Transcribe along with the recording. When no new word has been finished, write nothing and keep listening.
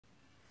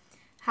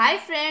Hi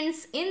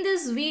friends, in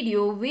this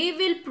video we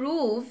will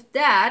prove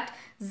that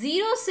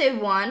 0 से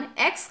 1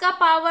 x का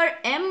power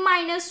m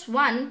minus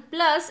 1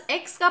 plus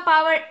x का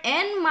power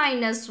n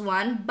minus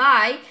 1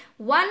 by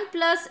 1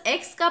 plus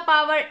x का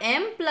power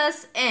m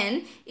plus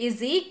n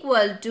is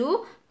equal to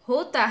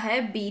होता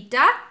है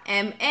beta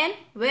mn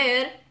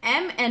where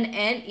m and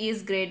n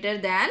is greater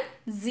than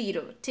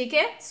 0. ठीक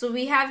है, so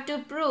we have to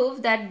prove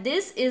that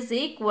this is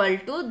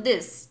equal to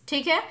this.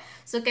 ठीक है,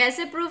 so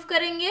कैसे prove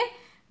करेंगे?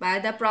 By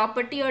the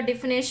property or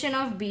definition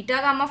of beta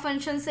gamma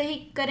function से ही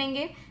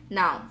करेंगे.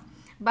 Now,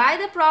 by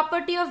the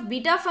property of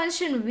beta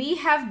function we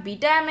have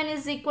beta mn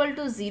is equal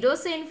to 0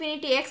 से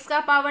infinity x का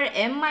power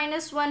m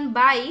minus 1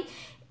 by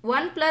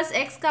 1 plus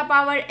x का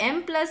power m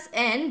plus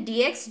n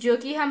dx, जो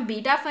कि हम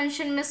beta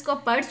function में इसको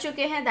पढ़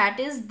चुके हैं. That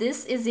is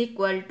this is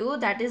equal to,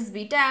 that is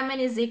beta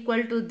mn is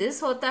equal to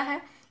this होता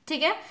है.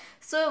 ठीक है,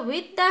 so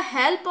with the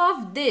help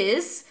of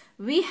this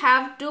we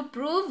have to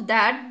prove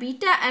that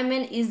beta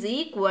mn is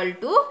equal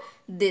to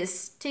this.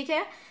 ठीक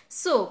है,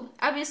 सो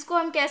अब इसको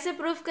हम कैसे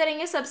प्रूव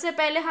करेंगे? सबसे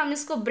पहले हम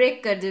इसको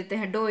ब्रेक कर देते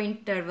हैं दो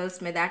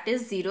इंटरवल्स में, दैट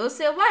इज 0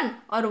 से 1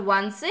 और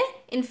 1 से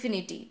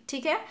इन्फिनिटी.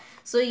 ठीक है,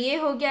 सो ये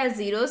हो गया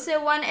 0 से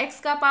 1 x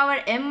का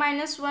power m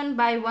minus 1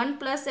 by 1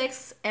 plus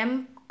x m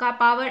का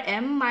power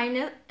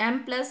m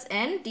plus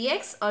n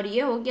dx, और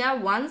ये हो गया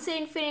 1 से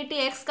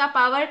इन्फिनिटी x का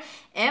power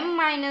m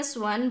minus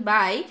 1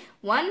 by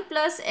 1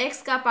 plus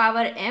x का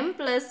power m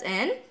plus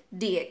n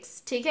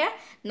dx. ठीक है,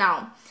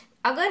 नाउ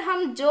अगर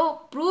हम जो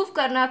प्रूव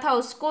करना था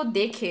उसको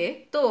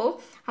देखें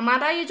तो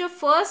हमारा ये जो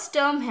फर्स्ट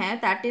टर्म है,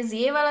 दैट इज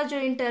ये वाला जो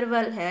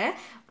इंटरवल है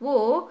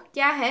वो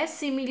क्या है?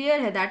 सिमिलर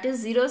है, दैट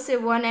इज 0 से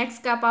 1 x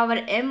का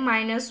power m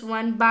minus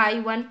 1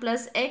 by 1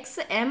 plus x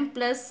m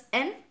plus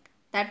n,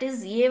 that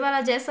is ये वाला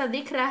जैसा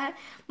दिख रहा है.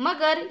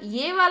 मगर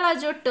ये वाला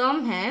जो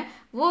टर्म है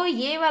वो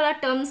ये वाला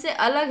टर्म से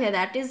अलग है,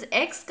 दैट इज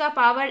x का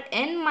power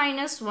n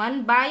minus 1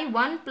 by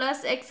 1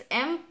 plus x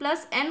m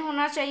plus n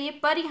होना चाहिए.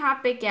 पर यहाँ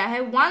पे क्या है?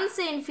 1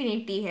 से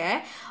इन्फिनिटी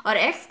है और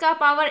x का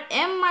पावर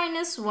m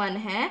माइनस 1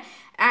 है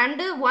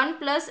एंड 1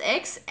 प्लस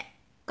एक्स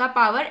का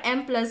power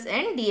m plus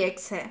n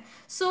dx है.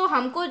 सो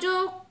हमको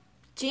जो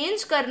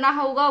चेंज करना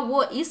होगा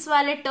वो इस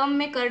वाले टर्म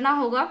में करना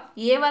होगा.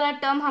 ये वाला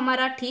टर्म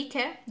हमारा ठीक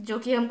है, जो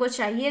कि हमको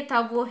चाहिए था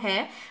वो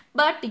है,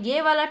 बट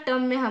ये वाला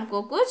टर्म में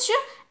हमको कुछ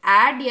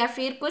ऐड या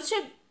फिर कुछ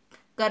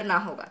करना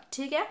होगा.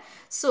 ठीक है,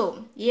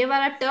 सो ये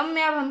वाला टर्म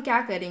में अब हम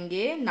क्या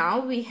करेंगे?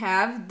 Now we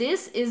have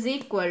this is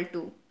equal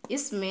to,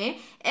 इसमें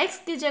x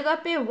की जगह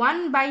पे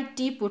 1 बाई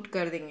टी पुट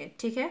कर देंगे.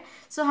 ठीक है,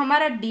 सो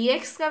हमारा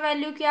dx का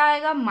वैल्यू क्या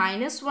आएगा?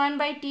 Minus 1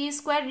 by T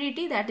square D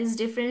T, that is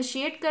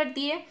differentiate कर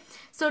दिए.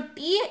 सो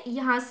t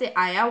यहाँ से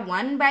आया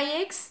 1 बाई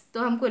एक्स, तो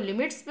हमको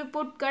लिमिट्स पे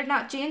पुट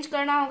करना, चेंज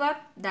करना होगा.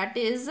 दैट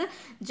इज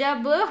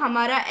जब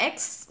हमारा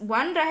x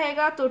 1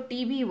 रहेगा तो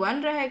t भी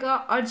 1 रहेगा,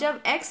 और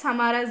जब x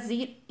हमारा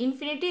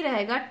इन्फिनिटी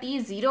रहेगा t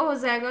 0 हो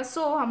जाएगा.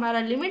 सो हमारा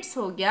लिमिट्स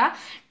हो गया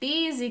t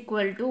इज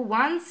इक्वल टू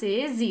 1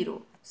 से 0.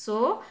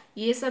 सो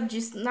ये सब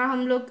जितना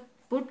हम लोग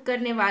पुट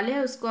करने वाले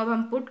हैं उसको अब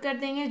हम पुट कर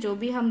देंगे जो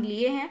भी हम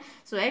लिए हैं.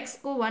 सो x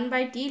को 1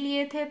 बाई टी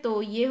लिए थे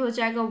तो ये हो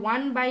जाएगा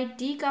 1 बाई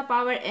टी का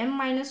power m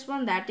minus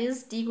 1, that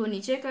is t को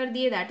नीचे कर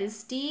दिए, that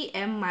is t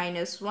m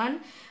minus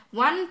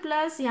 1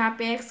 plus यहाँ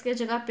पे x के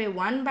जगह पे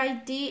 1 by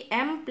T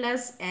m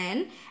plus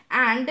n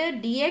and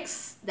dx,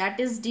 that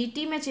is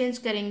dt में चेंज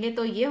करेंगे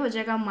तो ये हो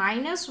जाएगा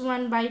minus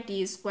 1 by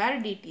T square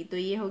D T. तो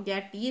ये हो गया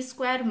टी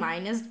स्क्वायर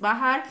माइनस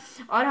बाहर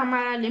और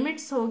हमारा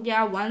लिमिट्स हो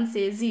गया 1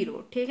 से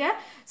 0. ठीक है,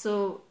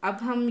 सो अब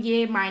हम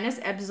ये माइनस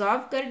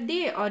एब्जॉर्ब कर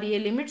दिए और ये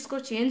लिमिट्स को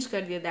चेंज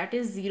कर दिए, दैट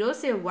इज 0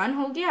 से 1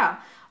 हो गया.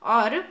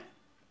 और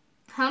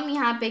हम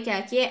यहाँ पे क्या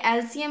किए?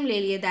 एलसीएम ले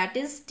लिए, that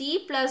is t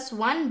plus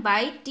 1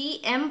 by T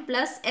M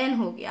plus n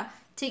हो गया.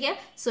 ठीक है,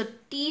 सो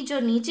t जो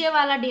नीचे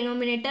वाला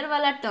डिनोमिनेटर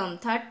वाला टर्म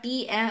था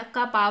t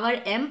का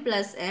पावर m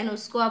प्लस n,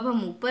 उसको अब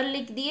हम ऊपर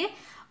लिख दिए.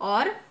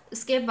 और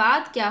उसके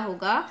बाद क्या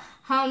होगा?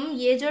 हम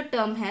ये जो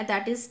टर्म है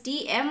that is T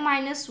m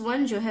minus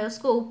 1 जो है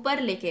उसको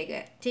ऊपर लेके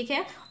गए. ठीक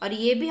है, और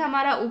ये भी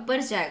हमारा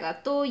ऊपर जाएगा,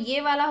 तो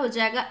ये वाला हो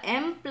जाएगा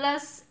m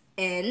plus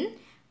n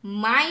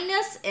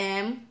minus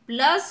m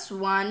plus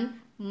 1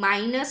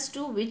 minus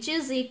 2 which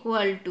is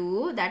equal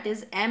to, that is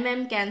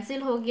m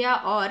cancel हो गया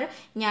और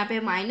यहाँ पे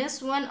माइनस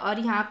 1 और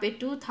यहाँ पे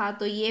 2 था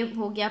तो ये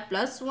हो गया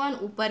प्लस 1,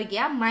 ऊपर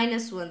गया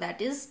माइनस 1,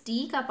 दैट इज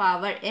t का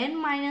power n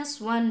minus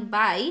 1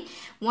 by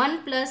 1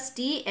 plus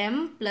T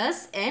M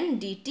plus n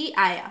D T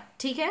आया.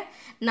 ठीक है,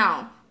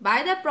 now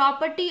by the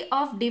property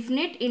of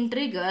definite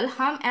integral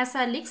हम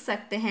ऐसा लिख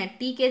सकते हैं,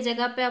 t के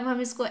जगह पे अब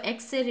हम इसको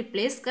x से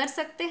रिप्लेस कर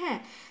सकते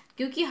हैं,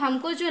 क्योंकि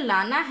हमको जो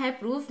लाना है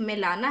प्रूफ में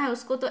लाना है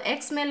उसको तो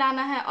x में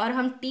लाना है और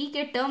हम t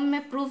के टर्म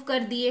में प्रूव कर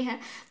दिए हैं.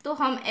 तो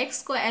हम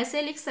x को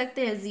ऐसे लिख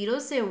सकते हैं 0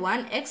 से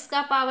 1 x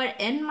का power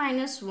n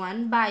minus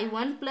 1 by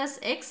 1 plus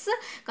x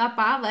का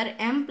power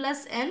m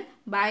plus n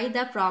by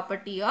the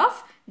property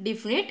of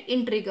definite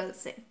integral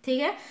से.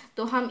 ठीक है,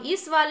 तो हम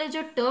इस वाले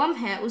जो टर्म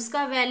है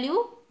उसका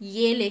वैल्यू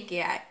ये लेके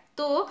आए.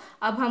 तो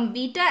अब हम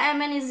beta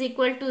mn is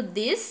equal to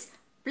this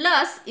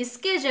plus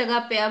इसके जगह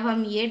पे अब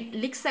हम ये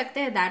लिख सकते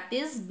हैं that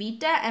is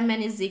beta M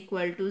N is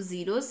equal to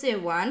 0 से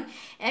 1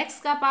 एक्स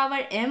का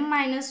power m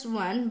minus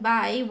 1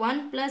 by 1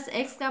 plus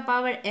x का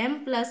power m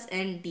plus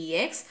n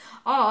dx,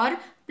 और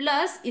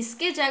प्लस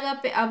इसके जगह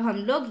पे अब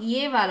हम लोग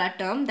ये वाला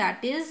टर्म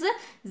दैट इज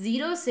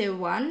 0 से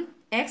 1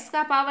 एक्स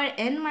का power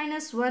n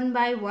minus 1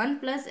 by 1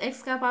 plus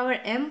x का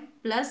power m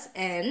plus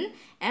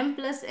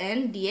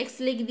n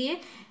dx लिख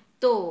दिए।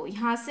 तो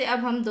यहाँ से अब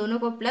हम दोनों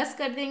को प्लस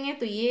कर देंगे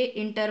तो ये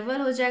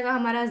इंटरवल हो जाएगा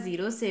हमारा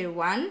 0 से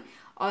 1,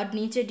 और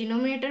नीचे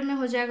डिनोमिनेटर में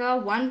हो जाएगा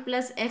 1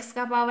 प्लस एक्स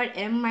का power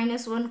m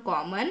minus 1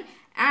 common,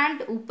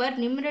 and ऊपर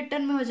न्यूमरेटर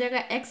में हो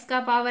जाएगा x का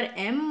power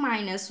m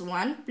minus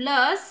 1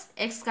 plus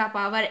x का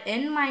power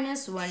n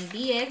minus 1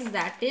 dx,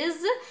 that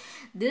is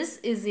this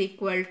is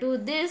equal to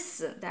this,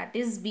 that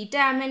is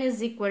beta mn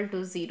is equal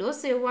to 0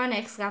 से 1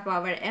 x का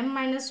power m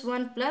minus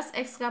 1 plus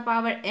x का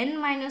power n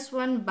minus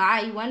 1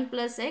 by 1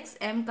 plus x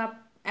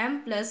m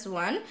plus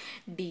 1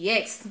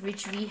 dx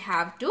which we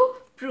have to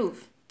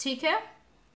prove। ठीक है।